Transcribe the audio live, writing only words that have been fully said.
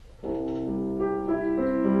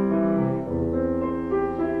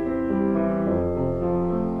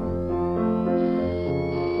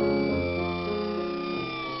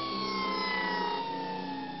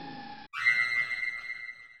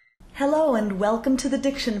welcome to the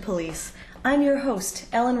Diction Police. I'm your host,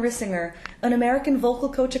 Ellen Rissinger, an American vocal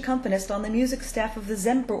coach accompanist on the music staff of the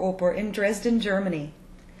Semperoper in Dresden, Germany.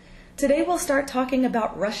 Today we'll start talking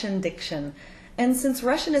about Russian diction, and since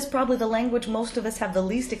Russian is probably the language most of us have the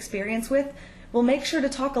least experience with, we'll make sure to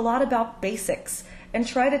talk a lot about basics and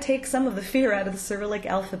try to take some of the fear out of the Cyrillic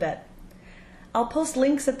alphabet. I'll post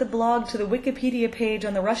links at the blog to the Wikipedia page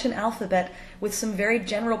on the Russian alphabet with some very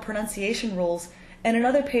general pronunciation rules, and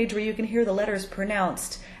another page where you can hear the letters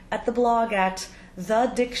pronounced at the blog at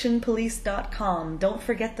thedictionpolice.com. Don't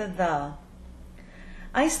forget the the.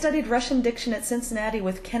 I studied Russian diction at Cincinnati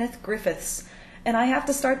with Kenneth Griffiths, and I have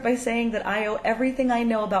to start by saying that I owe everything I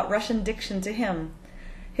know about Russian diction to him.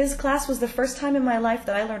 His class was the first time in my life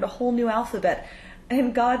that I learned a whole new alphabet,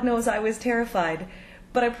 and God knows I was terrified.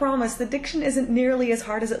 But I promise the diction isn't nearly as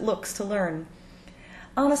hard as it looks to learn.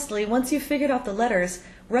 Honestly, once you've figured out the letters,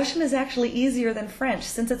 Russian is actually easier than French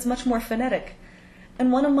since it's much more phonetic.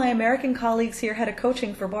 And one of my American colleagues here had a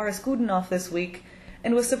coaching for Boris Godunov this week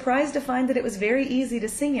and was surprised to find that it was very easy to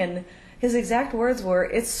sing in. His exact words were,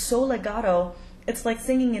 "It's so legato, it's like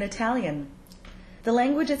singing in Italian." The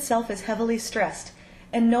language itself is heavily stressed,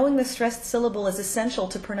 and knowing the stressed syllable is essential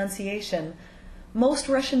to pronunciation. Most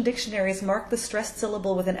Russian dictionaries mark the stressed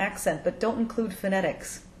syllable with an accent but don't include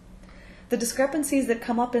phonetics. The discrepancies that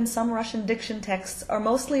come up in some Russian diction texts are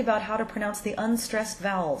mostly about how to pronounce the unstressed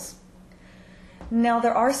vowels. Now,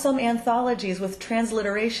 there are some anthologies with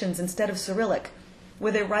transliterations instead of Cyrillic,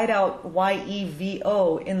 where they write out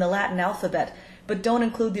Y-E-V-O in the Latin alphabet, but don't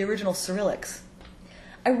include the original Cyrillics.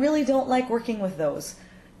 I really don't like working with those.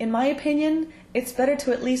 In my opinion, it's better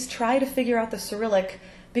to at least try to figure out the Cyrillic,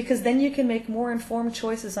 because then you can make more informed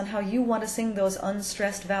choices on how you want to sing those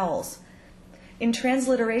unstressed vowels. In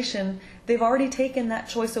transliteration, they've already taken that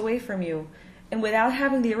choice away from you, and without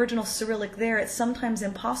having the original Cyrillic there, it's sometimes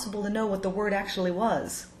impossible to know what the word actually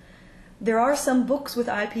was. There are some books with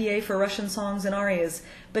IPA for Russian songs and arias,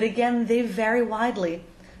 but again, they vary widely,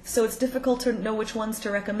 so it's difficult to know which ones to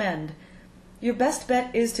recommend. Your best bet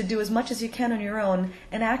is to do as much as you can on your own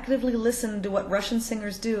and actively listen to what Russian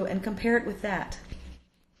singers do and compare it with that.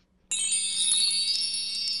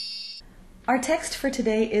 Our text for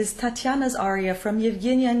today is Tatiana's aria from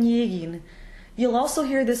Yevgeny Onegin. You'll also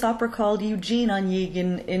hear this opera called Eugene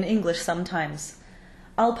Onegin in English sometimes.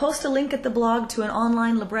 I'll post a link at the blog to an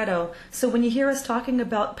online libretto, so when you hear us talking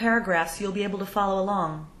about paragraphs, you'll be able to follow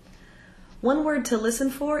along. One word to listen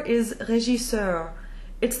for is régisseur.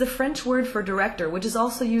 It's the French word for director, which is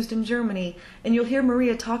also used in Germany, and you'll hear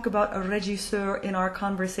Maria talk about a régisseur in our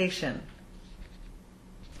conversation.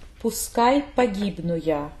 Пускай погибну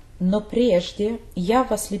я, но прежде я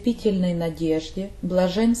в ослепительной надежде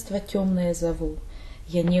блаженство темное зову,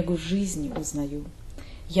 я негу жизни узнаю.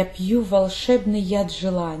 Я пью волшебный яд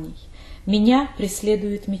желаний, меня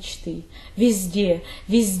преследуют мечты. Везде,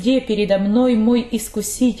 везде передо мной мой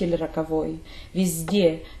искуситель роковой,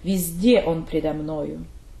 везде, везде он предо мною.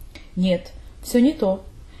 Нет, все не то,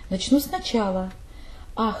 начну сначала.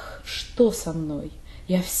 Ах, что со мной,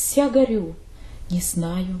 я вся горю, не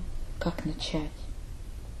знаю, как начать.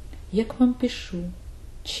 Я к вам пишу,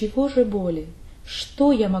 чего же боли,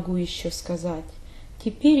 что я могу еще сказать?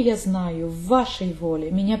 Теперь я знаю, в вашей воле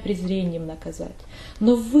меня презрением наказать.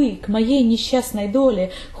 Но вы, к моей несчастной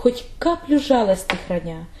доле, хоть каплю жалости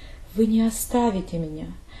храня, вы не оставите меня.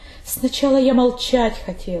 Сначала я молчать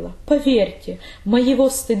хотела, поверьте, моего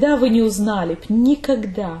стыда вы не узнали б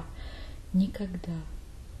никогда, никогда.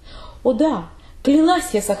 О да,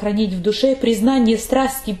 клялась я сохранить в душе признание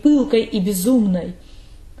страсти пылкой и безумной.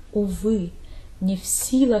 Увы, не в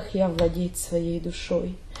силах я владеть своей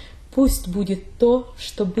душой. Пусть будет то,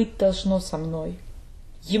 что быть должно со мной.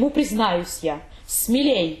 Ему признаюсь я,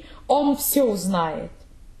 смелей, он все узнает.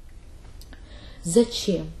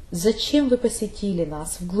 Зачем, зачем вы посетили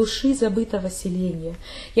нас в глуши забытого селения?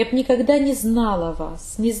 Я б никогда не знала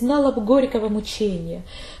вас, не знала б горького мучения,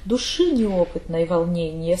 души неопытной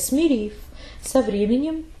волнения смирив. Со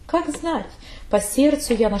временем, как знать, по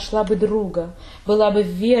сердцу я нашла бы друга, была бы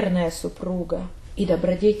верная супруга и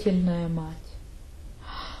добродетельная мать.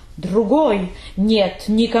 Другой, нет,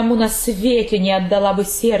 никому на свете не отдала бы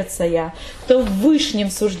сердце я, то в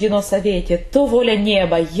вышнем суждено совете, то воля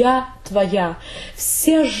неба, я твоя.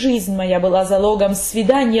 Вся жизнь моя была залогом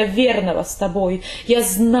свидания верного с тобой. Я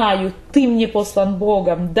знаю, ты мне послан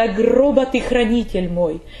Богом, до гроба ты хранитель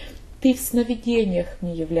мой. Ты в сновидениях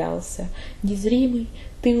мне являлся, незримый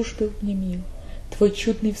ты уж был мне мил. Твой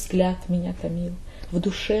чудный взгляд меня томил, в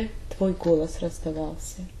душе твой голос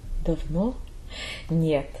раздавался. Давно?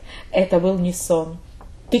 Нет, это был не сон.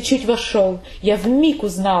 Ты чуть вошел, я вмиг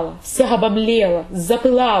узнала, вся обомлела,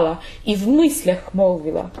 запылала и в мыслях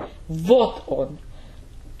молвила: вот он,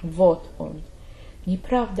 вот он. Не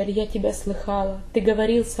правда ли я тебя слыхала? Ты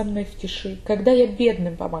говорил со мной в тиши, когда я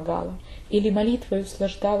бедным помогала или молитвой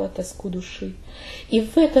услаждала тоску души. И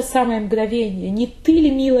в это самое мгновенье не ты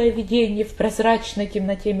ли, милое виденье, в прозрачной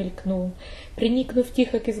темноте мелькнул, приникнув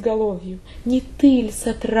тихо к изголовью, не ты ли с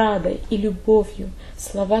отрадой и любовью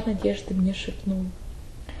слова надежды мне шепнул?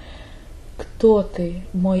 Кто ты,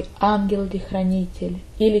 мой ангел ли хранитель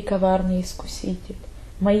или коварный искуситель?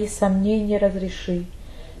 Мои сомнения разреши.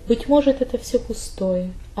 Быть может, это все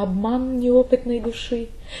пустое, обман неопытной души,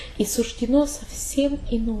 и суждено совсем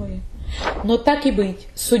иное. Но так и быть,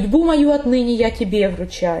 судьбу мою отныне я тебе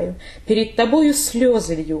вручаю, перед тобою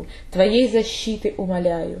слезы лью, твоей защиты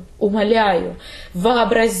умоляю. Умоляю,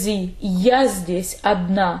 вообрази, я здесь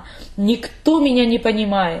одна, никто меня не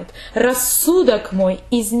понимает, рассудок мой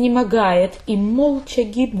изнемогает, и молча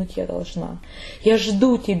гибнуть я должна. Я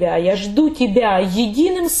жду тебя,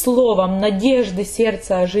 единым словом надежды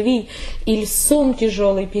сердца оживи, или сон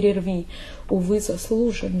тяжелый перерви, увы,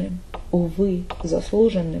 заслуженным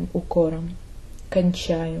укором.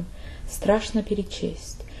 Кончаю, страшно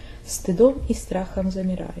перечесть, стыдом и страхом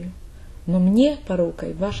замираю. Но мне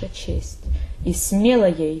порукой ваша честь, и смело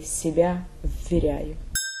ей себя вверяю.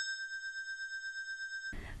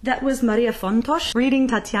 That was Maria Fontosh reading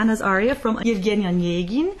Tatiana's aria from Yevgeny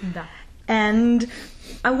Onegin. Да. And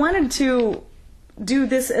I wanted to do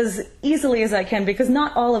this as easily as I can because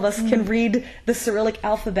not all of us can read the Cyrillic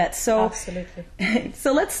alphabet. So, Absolutely.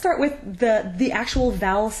 So let's start with the actual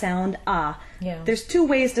vowel sound ah. Yeah. There's two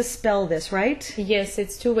ways to spell this, right? Yes,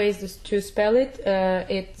 it's two ways to spell it.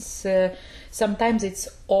 It's sometimes it's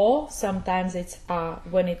o, sometimes it's a.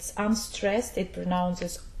 When it's unstressed, it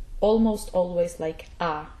pronounces almost always like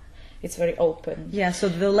a. It's very open. Yeah, so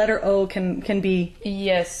the letter O can be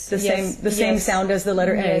the same sound as the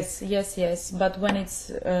letter A. Yes. But when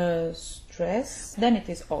it's stressed, then it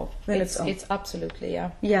is O. Then it's O. It's absolutely,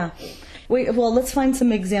 yeah. Yeah. Well, let's find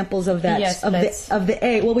some examples of that. Yes, of the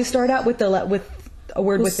A. Well, we start out with a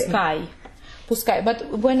word with the A. Пускай.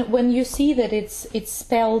 But when you see that it's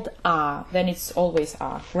spelled a, then it's always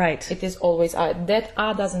a. Right. It is always a. That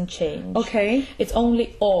a doesn't change. Okay. It's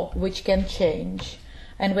only o which can change.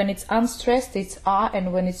 And when it's unstressed, it's a,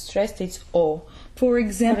 and when it's stressed, it's o. For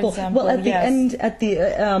example, well, at the end,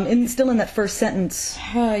 still in that first sentence.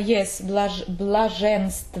 Yes,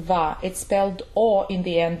 блаженство. It's spelled o in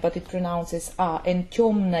the end, but it pronounces a. And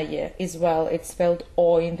темное as well. It's spelled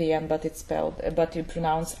o in the end, but you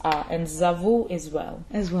pronounce a. And зову as well.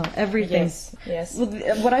 As well, everything. Yes. Well,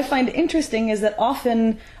 what I find interesting is that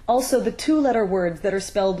often also the two-letter words that are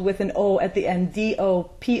spelled with an O at the end,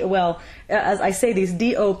 D-O-P, well, as I say these,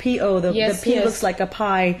 D-O-P-O, the P looks like a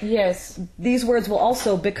pie. Yes. These words will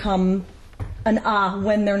also become an A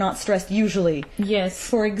when they're not stressed usually. Yes.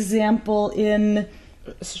 For example, in...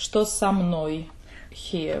 Что со мной?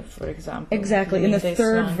 Here, for example. Exactly, in the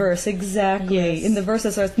third verse, exactly. Yes. In the verse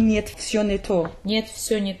that starts, нет, всё не то. Нет,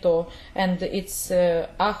 всё не то. And it's,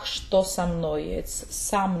 ах, что со мной. It's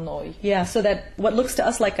со мной. Yeah, so that what looks to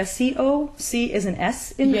us like a C-O, C is an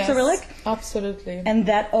S in Cyrillic. Absolutely. And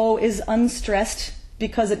that O is unstressed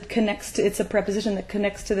because it's a preposition that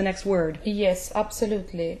connects to the next word. Yes,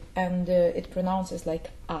 absolutely. And it pronounces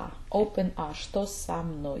like a. Open a. Что со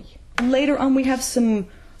мной. Later on we have some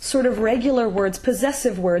sort of regular words,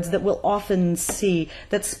 possessive words that we'll often see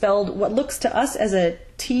that's spelled what looks to us as a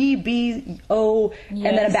T, B, O, and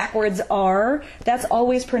then a backwards R. That's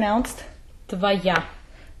always pronounced Твоя.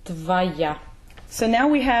 Твоя. So now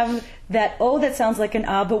we have that O that sounds like an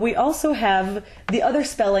A, but we also have the other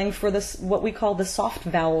spelling for this, what we call the soft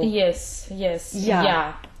vowel. Yes.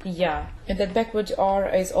 Ya. And that backwards R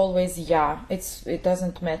is always ya. It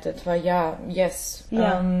doesn't matter. Твоя, yes.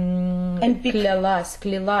 Yeah. And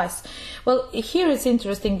клялась. Well, here it's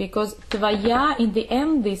interesting because твоя, in the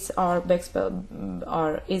end, this R backspell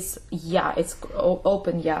R is ya. It's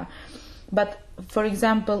open ya. But, for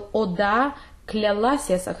example, ода клялась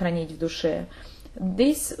я сохранить в душе.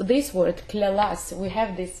 This word клялась, we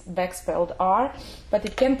have this backspelled R, but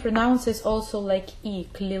it can pronounce it also like I,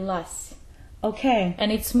 клялась. Okay.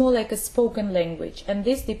 And it's more like a spoken language, and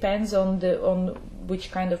this depends on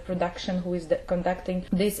which kind of production, who is conducting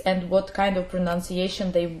this, and what kind of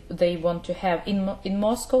pronunciation they want to have. In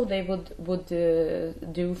Moscow they would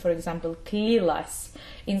do, for example, клялась.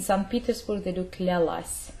 In St. Petersburg they do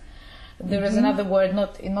клялась. There is another word,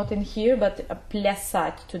 not in here, but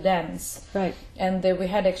плясать, to dance. Right. And we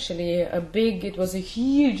had actually it was a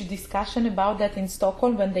huge discussion about that in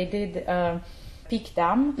Stockholm when they did picked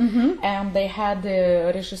them, and they had the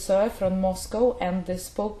regisseur from Moscow and the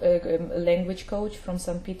language coach from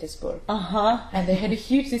St. Petersburg. And they had a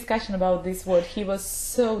huge discussion about this word. He was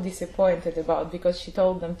so disappointed about, because she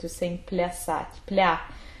told them to sing pлясать, pля,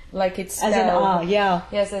 like it's spelled. As an ah, yeah.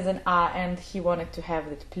 Yes, as an ah, and he wanted to have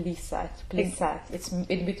it pлясать. It's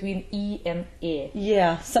in between e and e.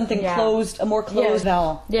 Yeah, something closed, a more closed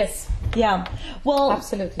vowel. Yes. Yeah. Well,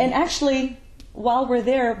 absolutely. And actually, while we're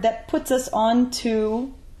there, that puts us on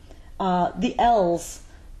to the L's,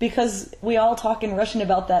 because we all talk in Russian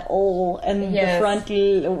about that O and the front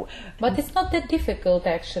L. But it's not that difficult,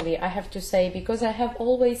 actually, I have to say, because I have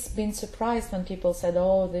always been surprised when people said,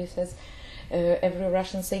 oh, this is every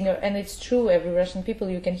Russian singer, and it's true, every Russian people,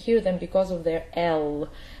 you can hear them because of their L,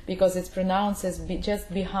 because it's pronounced as just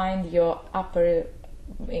behind your upper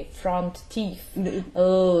front teeth,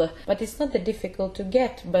 L. But it's not that difficult to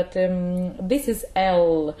get, but this is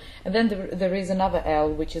L, and then there is another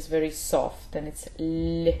L which is very soft, and it's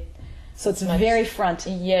L. So it's very front.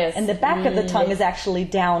 Yes. And the back of the tongue is actually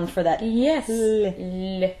down for that. Yes.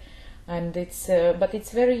 L. And it's but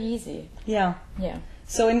it's very easy. Yeah. Yeah.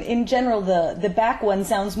 So in general, the back one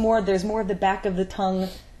sounds more, there's more of the back of the tongue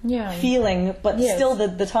feeling, but still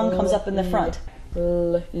the tongue comes up in the front.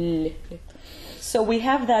 So we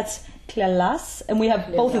have that klelas, and we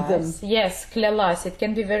have both of them. Yes, klelas. It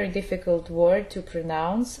can be a very difficult word to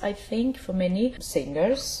pronounce, I think, for many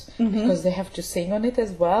singers, because they have to sing on it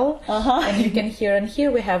as well. And you can hear, and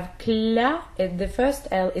here we have kla. The first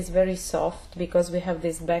L is very soft, because we have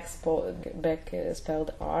this back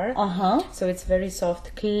spelled R. So it's very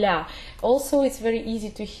soft, kla. Also, it's very easy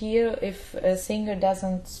to hear if a singer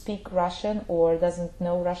doesn't speak Russian or doesn't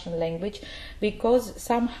know Russian language, because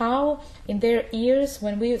somehow in their ears,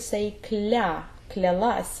 when we say kla,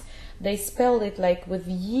 klelas, they spell it like with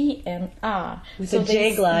y and a. With a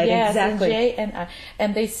J glide, exactly. J and a.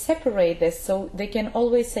 And they separate this, so they can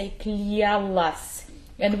always say klyalas.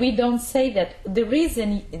 And we don't say that. There is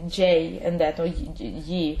a J in that, or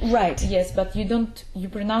y. Right. Yes, but you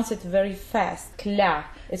pronounce it very fast. Kla.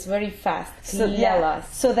 It's very fast.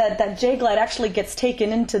 Klyalas. So that J glide actually gets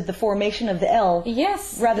taken into the formation of the L.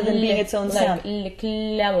 Yes. Rather than being its own sound.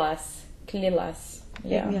 Klyalas. Klyalas.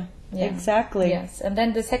 Yeah. Exactly. Yes, and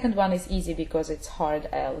then the second one is easy because it's hard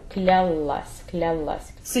L.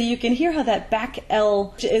 Klyalas. So you can hear how that back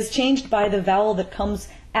L is changed by the vowel that comes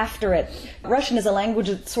after it. Russian is a language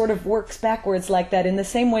that sort of works backwards like that, in the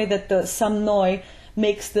same way that the samnoi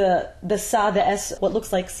makes the sa, the S, what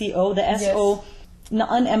looks like CO, the SO,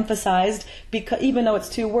 unemphasized, because even though it's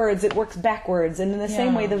two words, it works backwards. And in the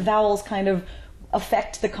same way, the vowels kind of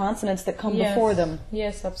affect the consonants that come before them.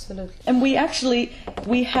 Yes, absolutely. And we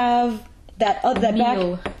have that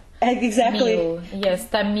Mil. back. Exactly. Mil. Yes,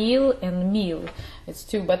 Tamil and Mil. It's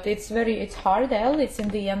two, but it's hard L. It's in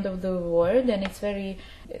the end of the word, and it's very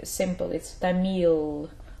simple. It's Tamil.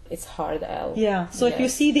 It's hard L. Yeah. So if you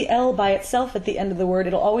see the L by itself at the end of the word,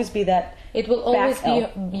 it'll always be that. It will always be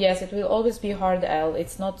L. Yes. It will always be hard L.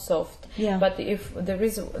 It's not soft. Yeah. But if there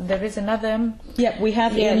is another. Yeah, we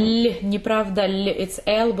have in. L, неправда, L. It's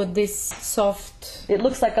L, but this soft. It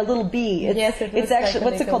looks like a little B. It's actually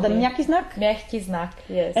what's it called? The mягкий знак. Мягкий знак.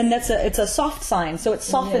 Yes. And it's a soft sign, so it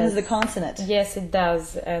softens the consonant. Yes, it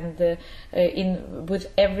does, and with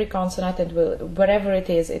every consonant, wherever it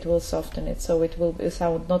is, it will soften it, so it will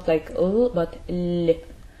sound not like L but L.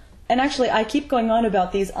 And actually, I keep going on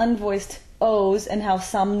about these unvoiced O's and how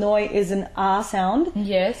samnoi is an A sound.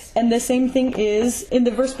 Yes. And the same thing is in the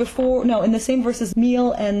verse before, in the same verse as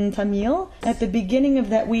Mil and Tamil. At the beginning of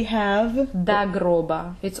that we have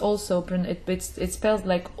Dagroba. It's also, it's spelled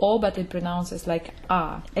like O, but it pronounces like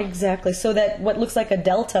A. Exactly. So that what looks like a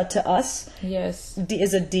delta to us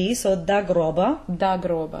is a D, so Dagroba.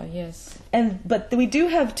 Dagroba, yes. But we do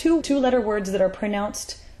have two letter words that are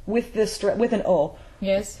pronounced with an O.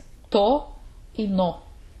 Yes. To и no.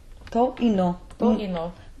 To и no. To и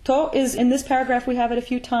no. To is, in this paragraph, we have it a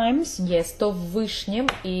few times. Yes, to в вышнем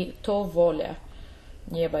и то воля.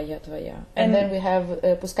 Небо я твоя. And then we have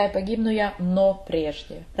пускай погибну я, но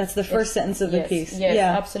прежде. That's the first sentence of the piece. Yes,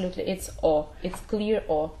 absolutely. It's O. It's clear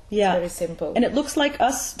O. Yeah. Very simple. And it looks like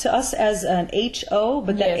to us as an H-O,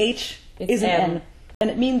 but that H is an N. And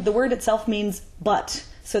it means, the word itself means but.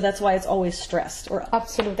 So that's why it's always stressed. Or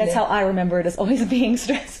absolutely. That's how I remember it, as always being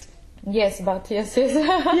stressed. Yes, but yes.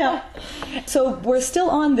 Yeah. So we're still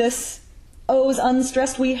on this O's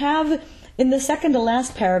unstressed. We have, in the second to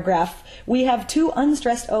last paragraph, we have two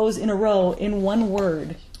unstressed O's in a row in one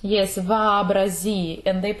word. Yes, вообрази,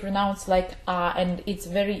 and they pronounce like A, and it's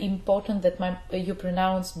very important that you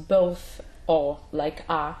pronounce both O, like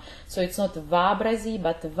A. So it's not Vabrazi,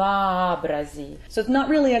 but Vabrazi. So it's not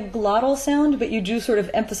really a glottal sound, but you do sort of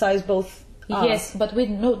emphasize both. Yes, but we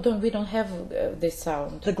don't have this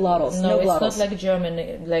sound. The glottals. No, No it's glottals. not like German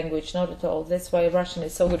language, not at all. That's why Russian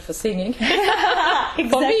is so good for singing. Exactly.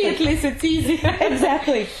 For me, at least, it's easy.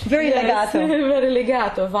 Exactly. Very Yes, legato. very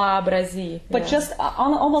legato, Vabrazi. But just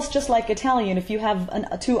almost just like Italian, if you have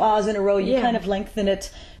two A's in a row, you Yeah. kind of lengthen it.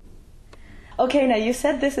 Okay, now you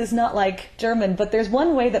said this is not like German, but there's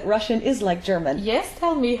one way that Russian is like German. Yes,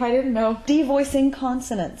 tell me, I didn't know. Devoicing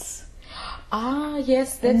consonants. Ah,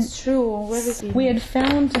 yes, that's true. Where is it? We had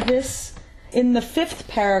found this in the 5th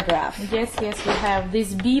paragraph. Yes, we have. This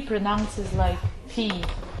B pronounces like P.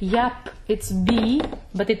 Yap, it's B,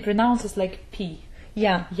 but it pronounces like P.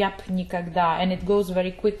 Yeah. Яп никогда, and it goes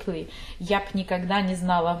very quickly. Яп никогда не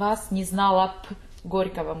знала вас, не знала п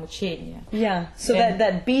горького мучения. Yeah. So And-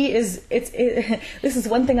 that B is this is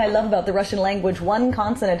one thing I love about the Russian language. One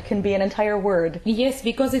consonant can be an entire word. Yes,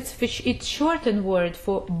 because it's shortened word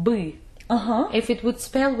for B. Uh-huh. If it would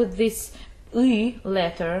spell with this I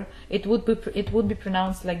letter, it would be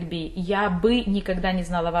pronounced like B. Я бы никогда не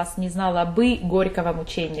знала вас, не знала бы горького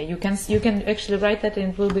мучения. You can actually write that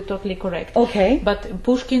and it will be totally correct. Okay. But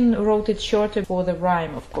Pushkin wrote it shorter for the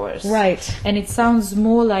rhyme, of course. Right. And it sounds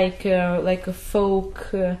more like a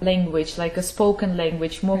folk language, like a spoken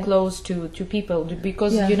language, more close to people,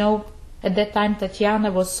 because Yeah. you know. At that time,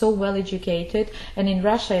 Tatiana was so well educated, and in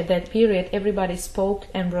Russia at that period, everybody spoke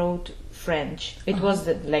and wrote French. It was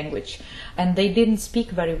the language, and they didn't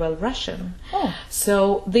speak very well Russian. Oh.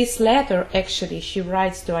 So this letter, actually, she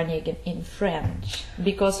writes to Onegin in French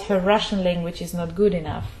because her Russian language is not good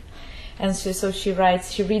enough. And so she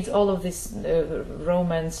reads all of these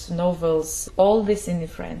romance novels, all this in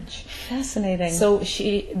French. Fascinating. So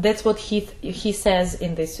that's what he says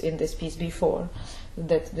in this piece before.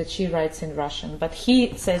 That she writes in Russian, but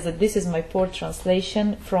he says that this is my poor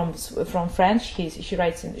translation from French. She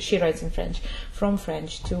writes in French, from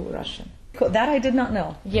French to Russian. Cool. That I did not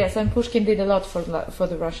know. Yes, and Pushkin did a lot for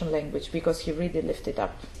the Russian language because he really lifted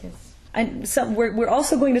up. Yes. And we're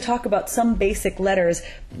also going to talk about some basic letters.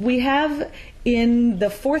 We have in the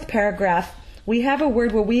 4th paragraph, we have a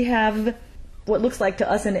word where we have what looks like to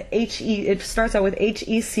us an H-E, it starts out with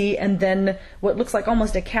H-E-C and then what looks like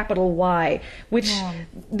almost a capital Y, which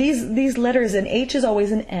these letters, an H is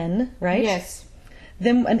always an N, right? Yes.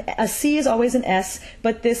 Then a C is always an S,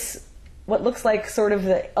 but this, what looks like sort of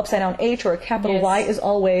the upside down H or a capital Yes. Y is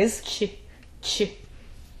always. Ch.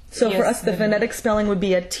 So for Yes, us, the phonetic spelling would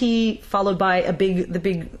be a T followed by the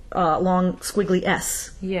big long squiggly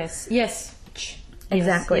S. Yes. Yes. Ch.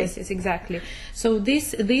 Exactly. Yes, exactly. So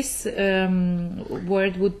this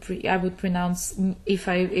word I would pronounce, if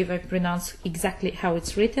I pronounce exactly how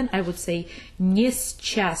it's written, I would say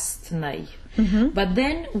несчастный. But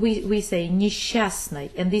then we say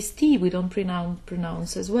несчастный, and this T we don't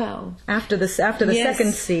pronounce as well. After the Yes,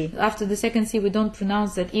 second C. After the second C, we don't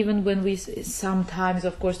pronounce that. Even when sometimes,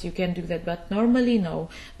 of course, you can do that, but normally no.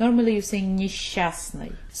 Normally you say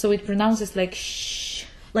несчастный, so it pronounces like sh.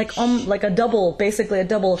 Like a double, basically a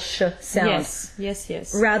double sh sound.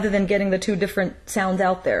 Yes. Rather than getting the two different sounds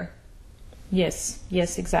out there. Yes,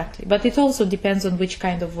 exactly. But it also depends on which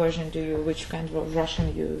kind of version which kind of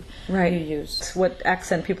Russian you use. What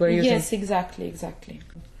accent people are using. Yes, exactly.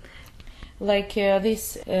 Like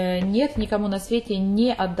this, нет никому на свете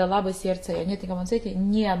не отдала бы сердце я. Нет никому на свете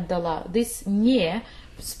не отдала. This не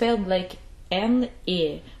spelled like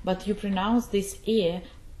N-E, but you pronounce this E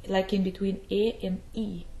like in between E and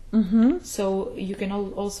E. So you can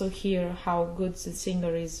also hear how good the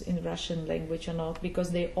singer is in Russian language or not,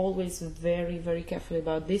 because they're always very, very careful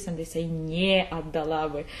about this, and they say не отдала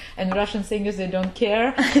бы. And Russian singers, they don't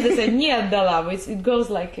care. They say не отдала бы. It goes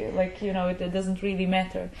like it doesn't really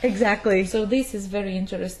matter. Exactly. So this is very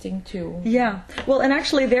interesting too. Yeah. Well, and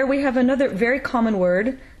actually there we have another very common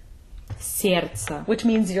word, Сердце. which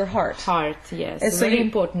means your heart. Heart, yes. And so Very you-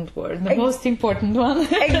 important word. The most important one.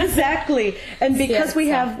 Exactly. And because we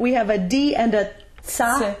have a D and a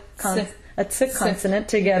tsa consonant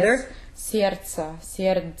together. Yes.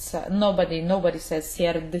 Сердце. Nobody says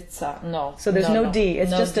сердце. No. So there's no D.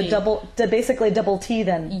 It's just D. basically a double T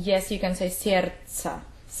then. Yes, you can say сердце.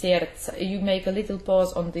 You make a little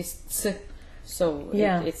pause on this ц. So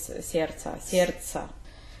Yeah. it's сердце.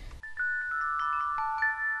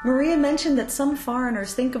 Maria mentioned that some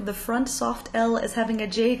foreigners think of the front soft L as having a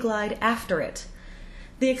J glide after it.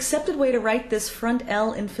 The accepted way to write this front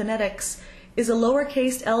L in phonetics is a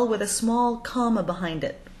lowercase L with a small comma behind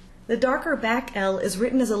it. The darker back L is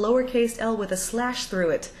written as a lowercase L with a slash through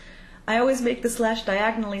it. I always make the slash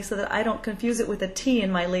diagonally so that I don't confuse it with a T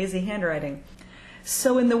in my lazy handwriting.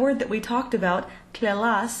 So in the word that we talked about,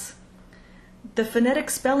 klelas, the phonetic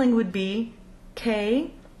spelling would be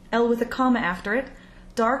K, L with a comma after it,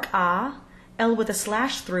 dark A, L with a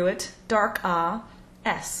slash through it, dark A,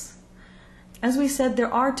 S. As we said,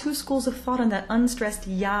 there are two schools of thought on that unstressed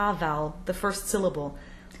ya vowel, the first syllable,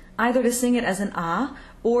 either to sing it as an A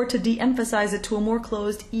or to de-emphasize it to a more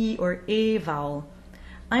closed E or E vowel.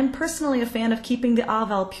 I'm personally a fan of keeping the A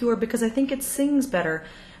vowel pure because I think it sings better,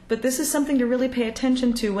 but this is something to really pay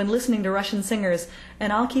attention to when listening to Russian singers,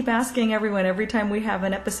 and I'll keep asking everyone every time we have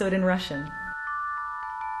an episode in Russian.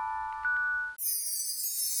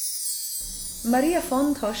 Maria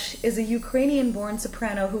Fontosh is a Ukrainian-born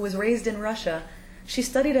soprano who was raised in Russia. She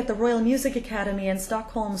studied at the Royal Music Academy in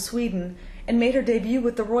Stockholm, Sweden, and made her debut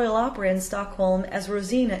with the Royal Opera in Stockholm as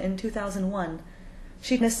Rosina in 2001.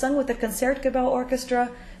 She has sung with the Concertgebouw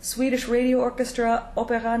Orchestra, Swedish Radio Orchestra,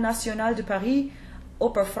 Opéra Nationale de Paris,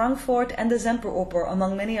 Oper Frankfurt, and the Semperoper,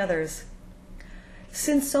 among many others.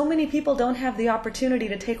 Since so many people don't have the opportunity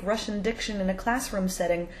to take Russian diction in a classroom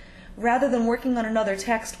setting, rather than working on another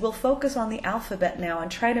text, we'll focus on the alphabet now and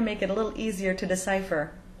try to make it a little easier to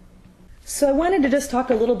decipher. So I wanted to just talk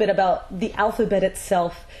a little bit about the alphabet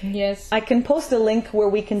itself. Yes. I can post a link where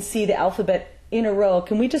we can see the alphabet in a row.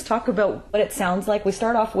 Can we just talk about what it sounds like? We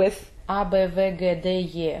start off with A, B, V, G, D,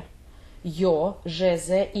 E. Yo, Ž,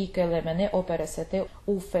 Z, I, K, L, M, N, O, P, R, S, T,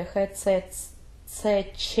 U, F, H, C, C,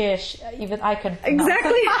 Ch, even I can...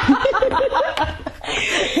 exactly.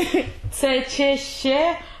 C, Ch, Š,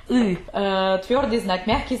 I. Твердый знак,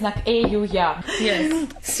 мягкий знак, E, U, Я. Yes.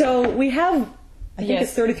 So we have, I think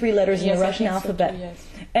it's 33 letters in Yes, the I Russian think so alphabet. too, yes.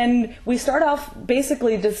 And we start off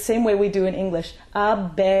basically the same way we do in English. A,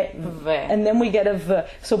 B, V. and then we get a V.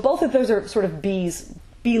 So both of those are sort of B's,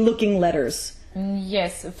 B-looking letters.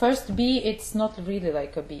 Yes, first B, it's not really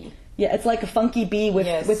like a B. Yeah, it's like a funky B with,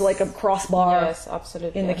 Yes. with like a crossbar. Yes,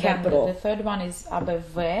 absolutely. in the And then capital. The third one is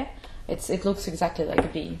ABV. It looks exactly like a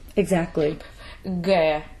B. Exactly.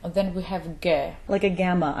 G. Then we have G. Like a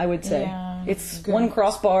gamma, I would say. Yeah, It's G. one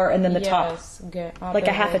crossbar and then the top. Yes, G. Like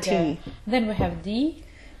a half a T. Then we have D.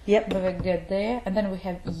 Yep. We get there, and then we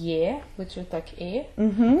have Ye, which is like E.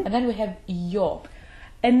 Mm-hmm. And then we have Yo.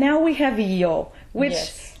 And now we have yo, which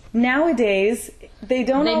Yes. nowadays they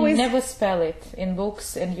don't They always... never spell it in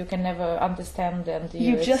books, and you can never understand them.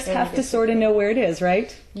 You just have to sort of know where it is,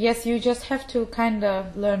 right? Yes, you just have to kind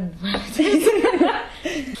of learn where it is.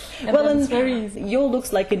 And Well, then and it's very easy. yo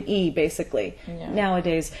looks like an E, basically, Yeah.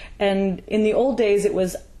 nowadays. And in the old days, it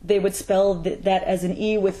was they would spell that as an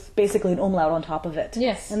E with basically an umlaut on top of it.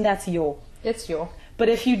 Yes. And that's yo. It's Yo. But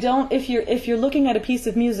if you don't, if you're looking at a piece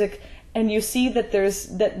of music and you see that there's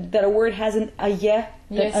that a word has a ye,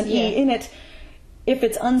 Yes, an yeah. E in it, if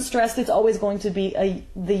it's unstressed, it's always going to be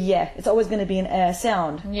the ye. It's always going to be an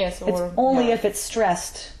sound. Yes, It's or only yeah. if it's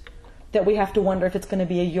stressed that we have to wonder if it's going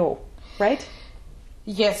to be a yo, right?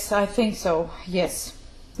 Yes, I think so. Yes.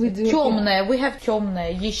 We do. Темное. We have темное.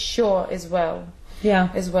 Еще as well. Yeah.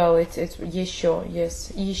 As well, it's еще.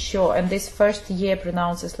 Yes, еще. And this first ye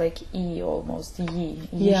pronounces like E almost. Ye.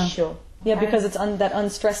 Yeah. Еще. Yeah, because it's that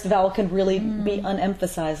unstressed vowel can really be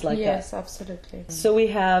unemphasized like Yes, that. absolutely. So we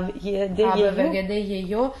have ye, de, A, B, ye, V, yo. G, D, E,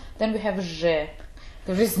 Yo. Then we have Ž.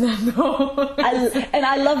 There is no. And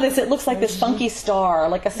I love this. It looks like this funky star,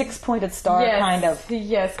 like a six-pointed star, Yes, kind of.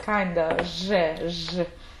 Yes, kind of.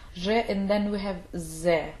 Ž. And then we have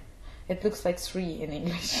Z. It looks like 3 in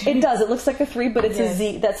English. It does. It looks like a 3, but it's Yes. a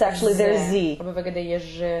Z. That's actually their Z. A, B, V, G, D, E,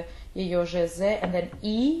 Ž, Ее, Ž, Z, and then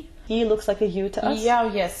E. E looks like a U to us.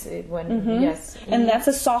 Yeah, yes, yes. And E. that's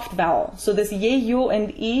a soft vowel. So this ye, u,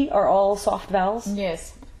 and E are all soft vowels.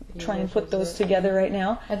 Yes. Try and Ее, put Ž, those Z. together right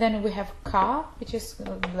now. And then we have K, which is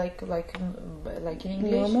like in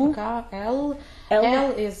English. Normal. K, L. L.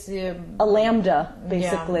 L is A lambda,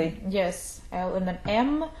 basically. Yeah, yes, L, and then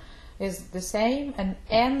M is the same, and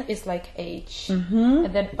N is like H,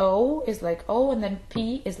 and then O is like O, and then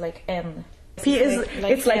P is like N. P is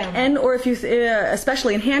it's like N, or if you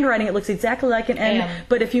especially in handwriting, it looks exactly like an N. M.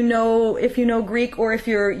 But if you know Greek, or if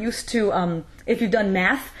you're used to if you've done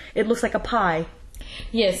math, it looks like a pi.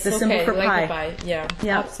 Yes, The symbol for like pi. a pi. Yeah,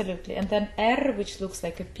 Yeah. absolutely. And then R, which looks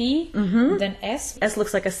like a P, then S. S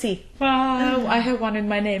looks like a C. I have one in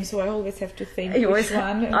my name, so I always have to think You always which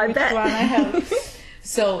one, I which bet. one I have.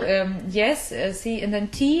 So yes, C, and then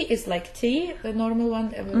T is like T, the normal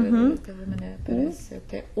one.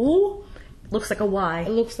 U Looks like a Y.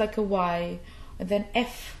 looks like a Y, and then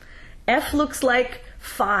F. F looks like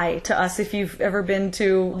Phi to us if you've ever been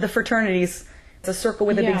to the fraternities It's a circle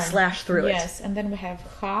with a big slash through it. Yes, and then we have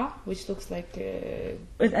ha, which looks like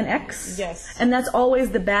With an X? Yes. And that's always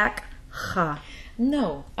the back ha.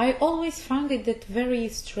 No, I always found it that very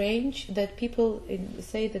strange that people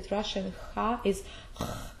say that Russian ha is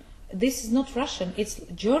this is not Russian, it's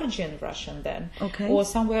Georgian Russian then. Okay. Or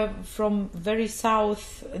somewhere from very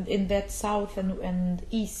south, in that south and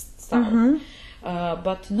east south.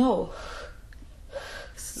 But no,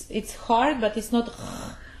 it's hard, but it's not.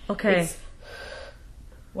 Okay. It's,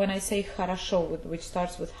 when I say хорошо, which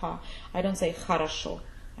starts with ha, I don't say хорошо.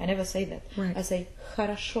 I never say that. Right. I say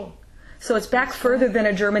хорошо. So it's back further than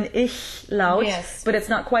a German ich laut, Yes. but it's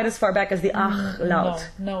not quite as far back as the ach laut.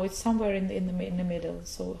 No, it's somewhere in the middle.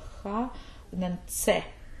 So ha, and then tse.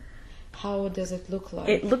 How does it look like?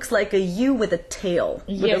 It looks like a U with a tail,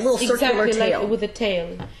 with Yes, a little circular exactly, tail. like with a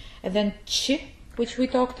tail. And then ch, which we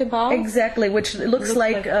talked about. Exactly, which looks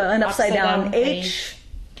like an upside down H.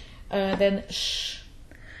 Then sh,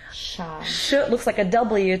 sha. Sh looks like a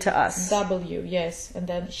W to us. W, yes. And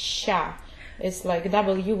then sha. It's like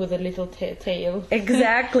W with a little tail.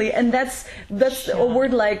 Exactly, and that's a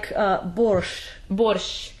word like borscht.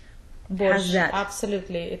 Borsch. Has that.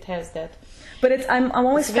 Absolutely, it has that. But I'm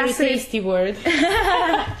always It's a very fascinated. tasty word.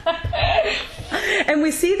 And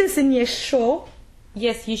we see this in Yesho.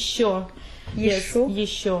 Yes, Yesho. Yes, Yesho.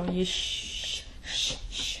 Yesho. Yesh.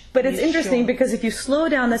 But it's interesting because if you slow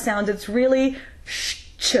down the sounds, it's really sh.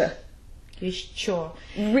 Yesho.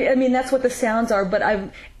 I mean, that's what the sounds are, but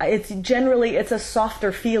it's a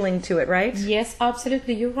softer feeling to it, right? Yes,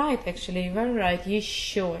 absolutely. You're right, actually. You're very right.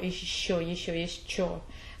 Yesho.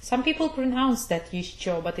 Some people pronounce that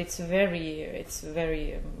Yesho, but it's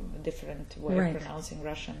very different way Right. of pronouncing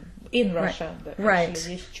Russian. In Russia, Right.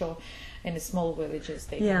 actually, Yesho. In the small villages,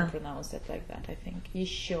 they Yeah. don't pronounce it like that, I think.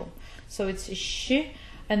 Yesho. So it's sh,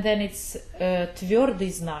 and then it's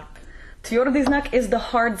tвердый знак. Tvrdy znak is the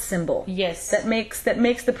hard symbol. Yes. That makes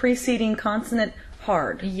the preceding consonant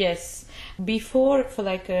hard. Yes. Before, for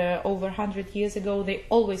like over 100 years ago, they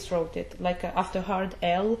always wrote it like after hard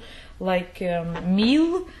L, like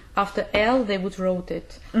meal. After L, they would wrote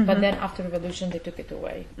it, but then after revolution, they took it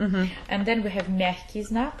away. And then we have мягкий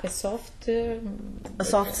знак, a soft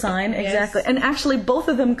Sign, yes. exactly. And actually, both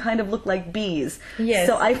of them kind of look like bees. Yes.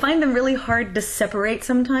 So I find them really hard to separate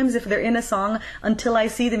sometimes if they're in a song. Until I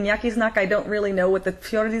see the mjaki znak, I don't really know what the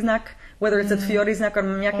tvrdy znak, whether it's a tvrdy znak or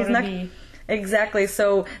mjaki Or a znak. bee. Exactly.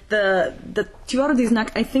 So the tvrdy znak,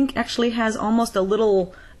 I think, actually has almost a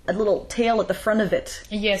little tail at the front of it.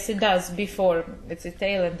 Yes, it does. Before it's a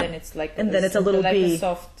tail, and then it's like And then it's a little like bee.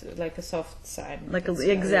 a soft sign.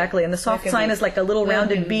 Exactly. And the soft like a sign bee. is like a little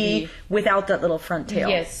rounded Rounded bee without that little front tail.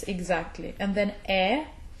 Yes, exactly. And then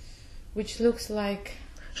which looks like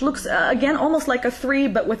Which looks, again, almost like a 3,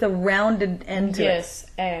 but with a rounded end to it. yes,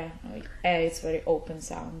 it's very open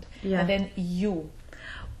sound. Yeah. And then U.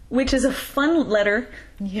 Which is a fun letter.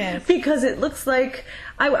 Yes. Because it looks like,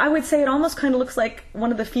 I would say it almost kind of looks like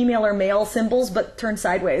one of the female or male symbols, but turned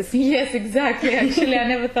sideways. Yes, exactly. Actually, I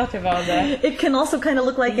never thought about that. It can also kind of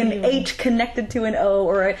look like an U. H connected to an O,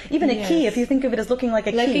 or even a key, Yes. if you think of it as looking like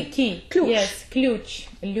a Like key. a key. Ключ. Yes, ключ.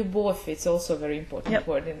 Любовь. It's also a very important Yep.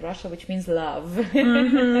 word in Russia, which means love.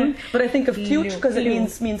 But I think of ключ because it Lю.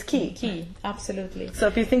 means key. Key, absolutely. So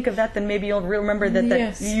if you think of that, then maybe you'll remember that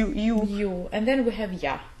Yes. you. You. And then we have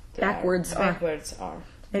ya. Backwards are. Backwards are.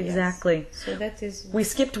 Exactly. Yes. So that is We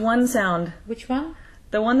skipped one sound. which one?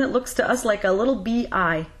 The one that looks to us like a little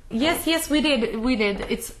B-I. Yes, we did.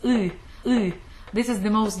 It's u. This is the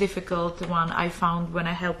most difficult one I found when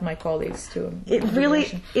I helped my colleagues to. It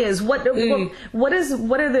really is. What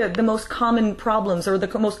are the most common problems or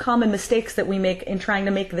the most common mistakes that we make in trying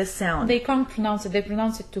to make this sound? They can't pronounce it. They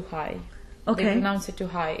pronounce it too high. Okay. They pronounce it too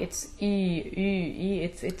high. It's e.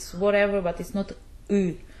 It's whatever, but it's not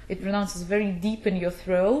u. It pronounces very deep in your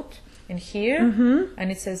throat, in here,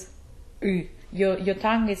 and it says u. Your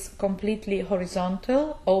tongue is completely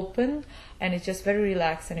horizontal, open, and it's just very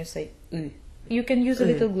relaxed, and you say u. You can use a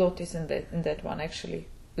little glottis in that one, actually.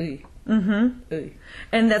 U. U.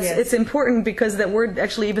 And Yes. it's important because that word,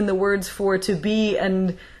 actually even the words for to be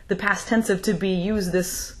and the past tense of to be use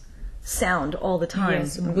this sound all the time.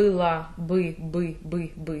 Yes, была,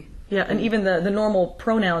 бы. Yeah, and even the normal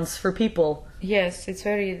pronouns for people. Yes, it's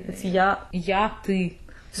very. It's ya. Я, ты.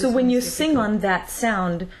 So This when one's you difficult. sing on that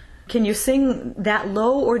sound, can you sing that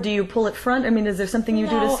low or do you pull it front? I mean, is there something you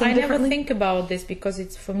do to sing I never differently? think about this because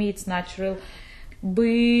for me it's natural.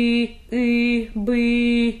 Бы.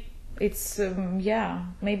 It's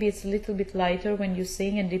maybe it's a little bit lighter when you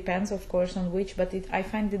sing, and depends of course on which. But I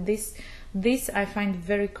find that this I find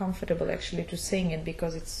very comfortable actually to sing it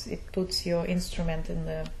because it puts your instrument in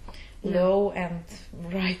the low and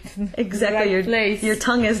right. Exactly. Right place. Your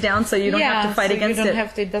tongue is down, so you don't have to fight so against you don't it.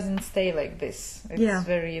 have to, it doesn't stay like this. It's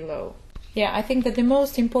very low. Yeah, I think that the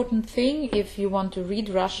most important thing if you want to read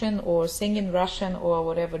Russian or sing in Russian or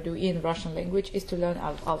whatever do in Russian language is to learn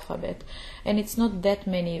alphabet. And it's not that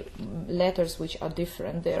many letters which are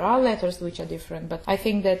different. There are letters which are different, but I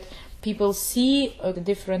think that people see the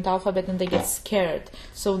different alphabet and they get scared.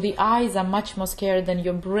 So the eyes are much more scared than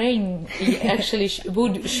your brain actually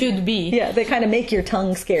should be. Yeah, they kind of make your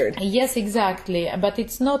tongue scared. Yes, exactly. But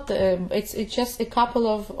it's not. It's just a couple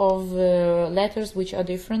of letters which are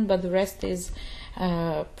different, but the rest is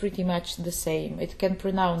pretty much the same. It can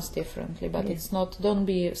pronounce differently, but it's not. Don't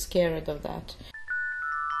be scared of that.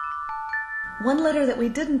 One letter that we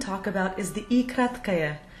didn't talk about is the I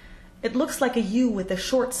kratkaya. It looks like a U with a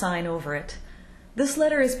short sign over it. This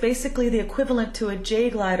letter is basically the equivalent to a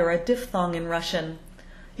J-glide or a diphthong in Russian.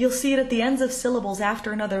 You'll see it at the ends of syllables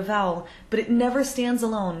after another vowel, but it never stands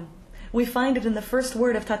alone. We find it in the first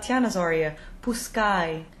word of Tatiana's aria,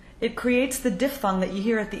 Puskai. It creates the diphthong that you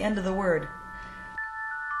hear at the end of the word.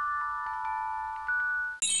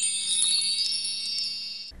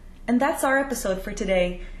 And that's our episode for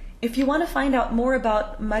today. If you want to find out more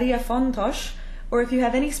about Maria Fontos, or if you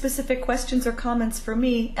have any specific questions or comments for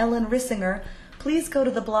me, Ellen Rissinger, please go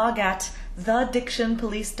to the blog at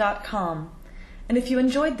thedictionpolice.com. And if you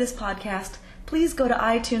enjoyed this podcast, please go to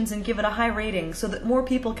iTunes and give it a high rating so that more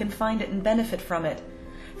people can find it and benefit from it.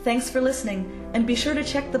 Thanks for listening, and be sure to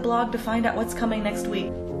check the blog to find out what's coming next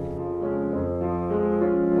week.